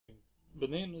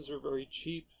Bananas are very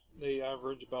cheap. They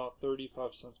average about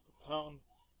 35 cents per pound,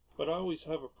 but I always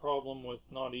have a problem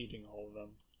with not eating all of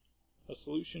them. A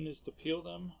solution is to peel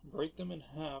them, break them in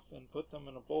half, and put them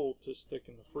in a bowl to stick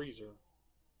in the freezer.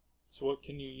 So what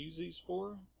can you use these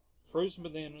for? Frozen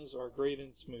bananas are great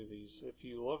in smoothies. If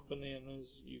you love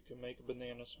bananas, you can make a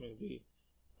banana smoothie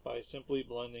by simply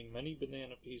blending many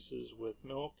banana pieces with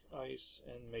milk, ice,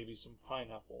 and maybe some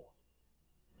pineapple.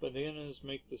 Bananas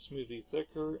make the smoothie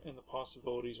thicker, and the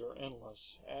possibilities are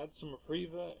endless. Add some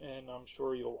Apriva, and I'm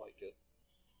sure you'll like it.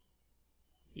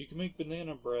 You can make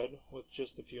banana bread with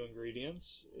just a few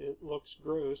ingredients. It looks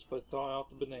gross, but thaw out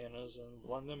the bananas and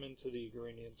blend them into the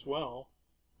ingredients well.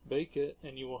 Bake it,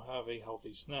 and you will have a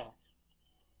healthy snack.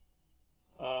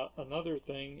 Another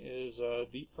thing is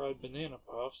deep-fried banana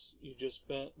puffs. You just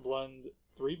blend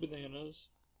 3 bananas,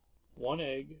 1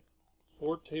 egg,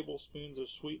 4 tablespoons of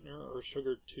sweetener or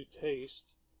sugar to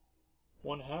taste,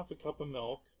 1/2 cup of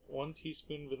milk, 1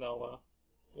 teaspoon vanilla,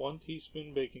 1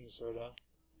 teaspoon baking soda,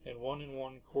 and 1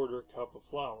 1/4 cup of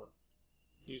flour.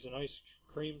 Use an ice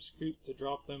cream scoop to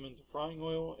drop them into frying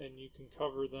oil, and you can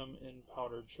cover them in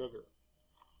powdered sugar.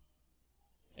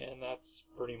 And that's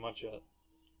pretty much it.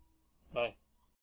 Bye.